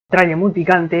tráiler muy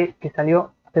picante que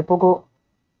salió hace poco.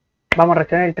 Vamos a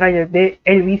reaccionar el tráiler de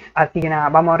Elvis, así que nada,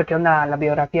 vamos a ver qué onda la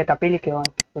biografía de esta peli que va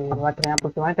a tener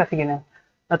próximamente, así que nada,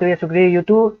 no te voy a suscribir a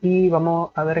YouTube y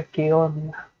vamos a ver qué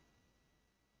onda.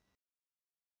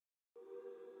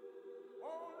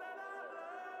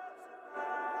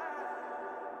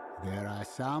 There are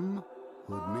some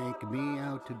who'd make me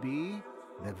out to be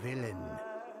the villain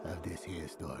of this here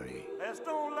story. Let's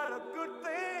don't let a good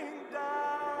thing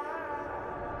die.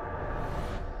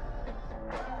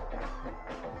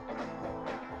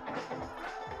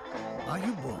 Are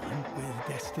you born with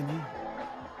destiny?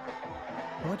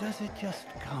 Or does it just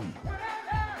come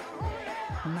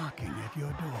knocking at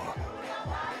your door?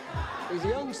 He's a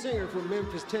young singer from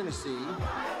Memphis, Tennessee.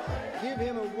 Give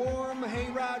him a warm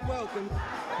hayride welcome,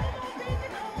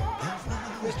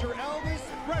 Mr. Elvis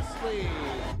Presley.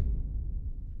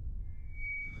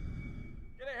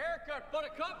 Get a haircut,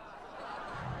 buttercup.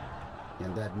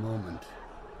 In that moment,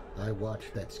 I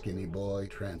watched that skinny boy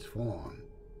transform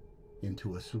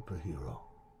into a superhero.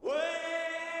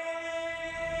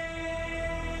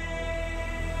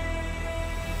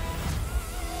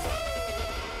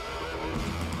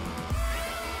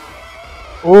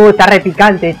 Está re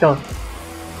picante esto.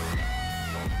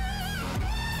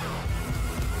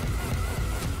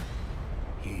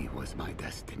 He was my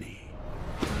destiny.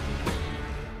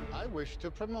 I wish to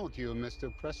promote you,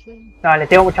 Mr. Presley. No, le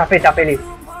tengo mucha fe a esta peli.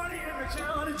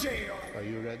 Are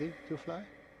you ready to fly?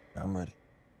 I'm ready.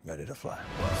 Ready to fly.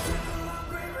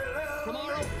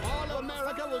 Tomorrow, all of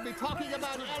America will be talking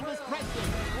about Elvis Presley.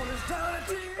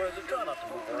 President, try not to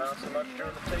move around so much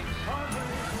during the tapes.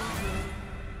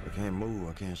 I can't move,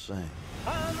 I can't sing.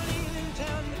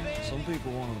 Some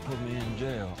people wanted to put me in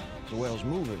jail as well as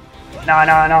moving.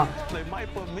 No. They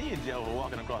might put me in jail for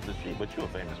walking across the street, but you're a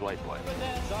famous white boy.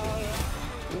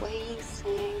 The way he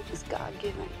sings is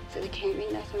God-given, so there can't be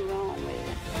nothing wrong with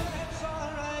it.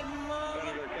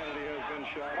 Senator Kennedy has been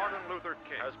shot. Martin Luther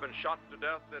King has been shot to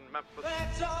death in Memphis.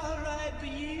 That's all right for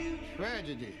you.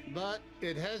 Tragedy, but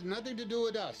it has nothing to do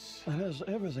with us. It has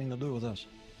everything to do with us.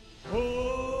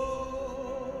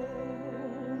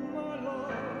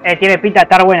 Tiene pinta de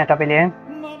estar buena esta peli,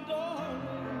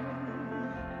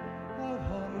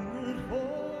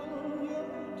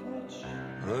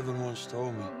 Reverend once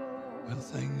told me, when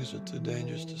things are too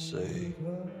dangerous to say,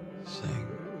 sing.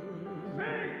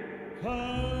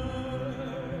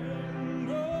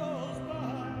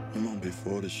 I'm gonna be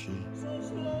 40 soon,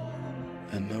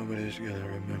 and nobody's gonna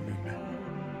remember me.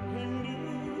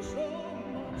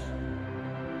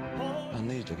 I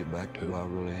need to get back to who I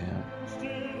really am.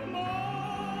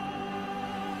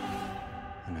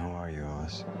 And who are you,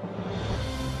 Oz?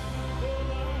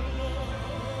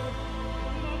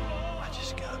 I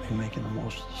just gotta be making the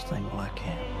most of this thing while I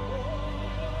can.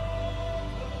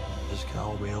 This can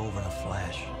all be over in a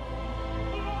flash.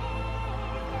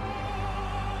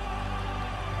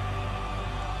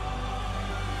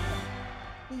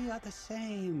 We are the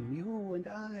same, you and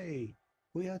I.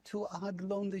 We are two odd,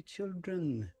 lonely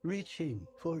children reaching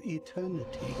for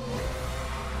eternity.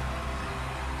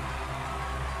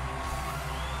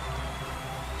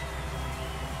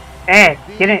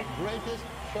 Tiene... Greatest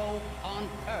show on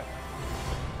earth.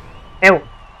 Elvis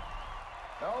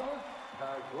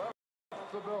has left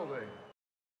the building.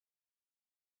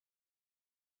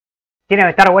 Tiene que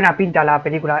estar buena pinta la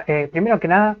película. Primero que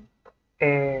nada,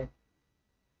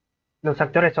 los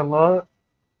actores son God,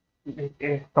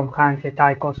 Tom Hanks, está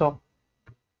el coso.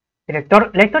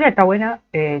 Director, la historia está buena,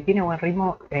 tiene buen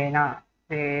ritmo, nada,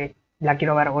 la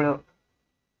quiero ver, boludo.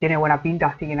 Tiene buena pinta,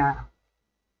 así que nada.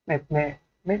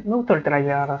 Me gustó el trailer,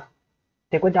 la verdad.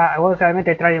 Te cuenta, obviamente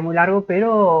el trailer es muy largo,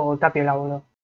 pero está piola, boludo.